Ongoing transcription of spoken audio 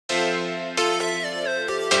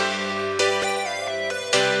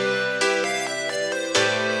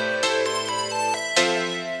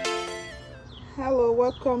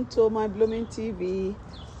welcome to my blooming TV.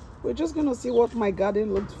 We're just gonna see what my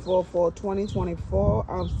garden looked for 2024.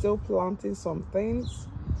 I'm still planting some things.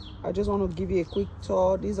 I just want to give you a quick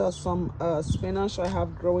tour. These are some spinach I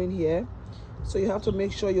have growing here, so you have to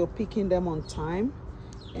make sure you're picking them on time.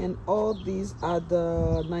 And all these are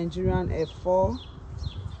the Nigerian F4,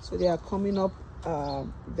 so they are coming up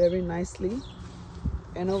very nicely.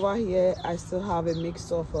 And over here I still have a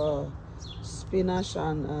mix of spinach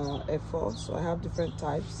and F4, so I have different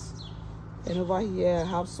types. And over here I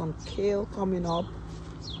have some kale coming up,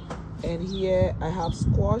 and here I have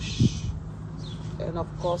squash, and of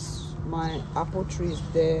course my apple tree is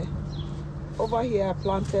there. Over here I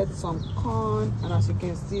planted some corn, and as you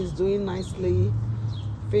can see it's doing nicely.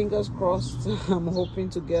 Fingers crossed. I'm hoping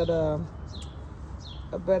to get a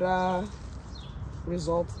better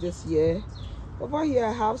result this year. Over here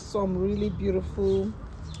I have some really beautiful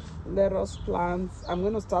lettuce plants. I'm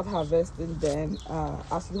going to start harvesting them.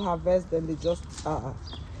 As you harvest them, they just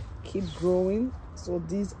keep growing. So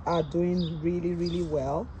these are doing really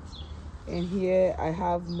well. And here I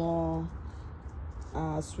have more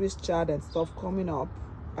Swiss chard and stuff coming up.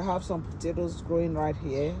 I have some potatoes growing right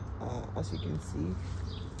here, as you can see.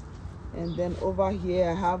 And then over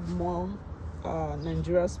here I have more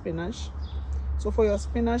Nigeria spinach. So for your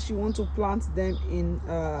spinach, you want to plant them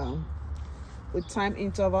in with time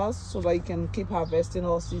intervals so that you can keep harvesting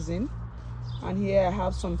all season. And here I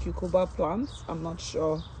have some cucumber plants. I'm not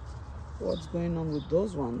sure what's going on with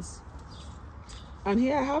those ones. And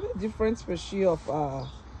here I have a different species of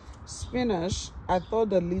spinach. I thought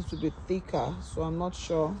the leaves would be thicker, so I'm not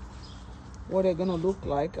sure what they're gonna look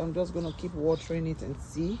like. I'm just gonna keep watering it and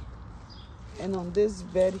see. And on this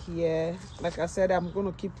bed here, like I said, I'm going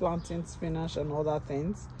to keep planting spinach and other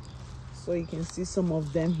things, so you can see some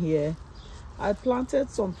of them here. I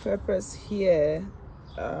planted some peppers here.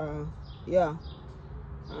 Yeah,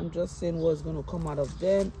 I'm just seeing what's going to come out of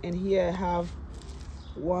them. And here I have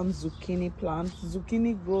one zucchini plant.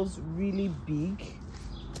 Zucchini grows really big,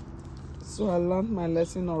 so I learned my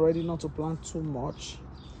lesson already not to plant too much.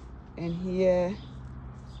 And here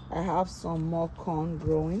I have some more corn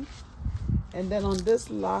growing. And then on this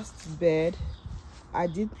last bed I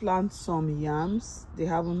did plant some yams. They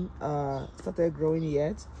haven't started growing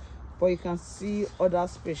yet, but you can see other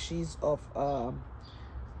species of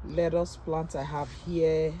lettuce plants I have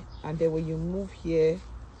here. And then when you move here,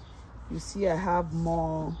 you see I have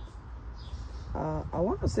more I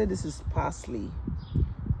want to say this is parsley.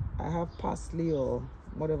 I have parsley or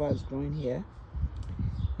whatever is growing here.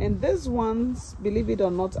 And these ones, believe it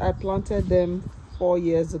or not, I planted them 4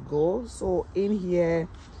 years ago. So in here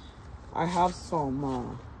I have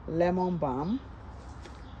some lemon balm.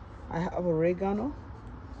 I have oregano.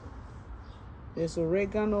 There's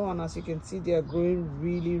oregano, and as you can see they are growing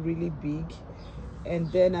really big.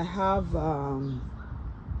 And then I have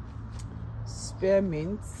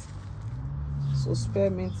spearmint. So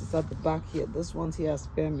spearmint is at the back here. This one's here,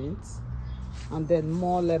 spearmint. And then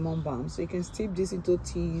more lemon balm. So you can steep this into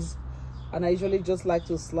teas. And I usually just like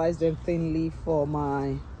to slice them thinly for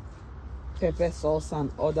my pepper sauce and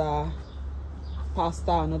other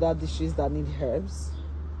pasta and other dishes that need herbs.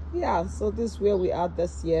 Yeah, so this is where we are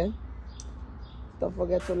this year. Don't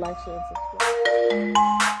forget to like, share, and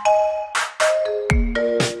subscribe.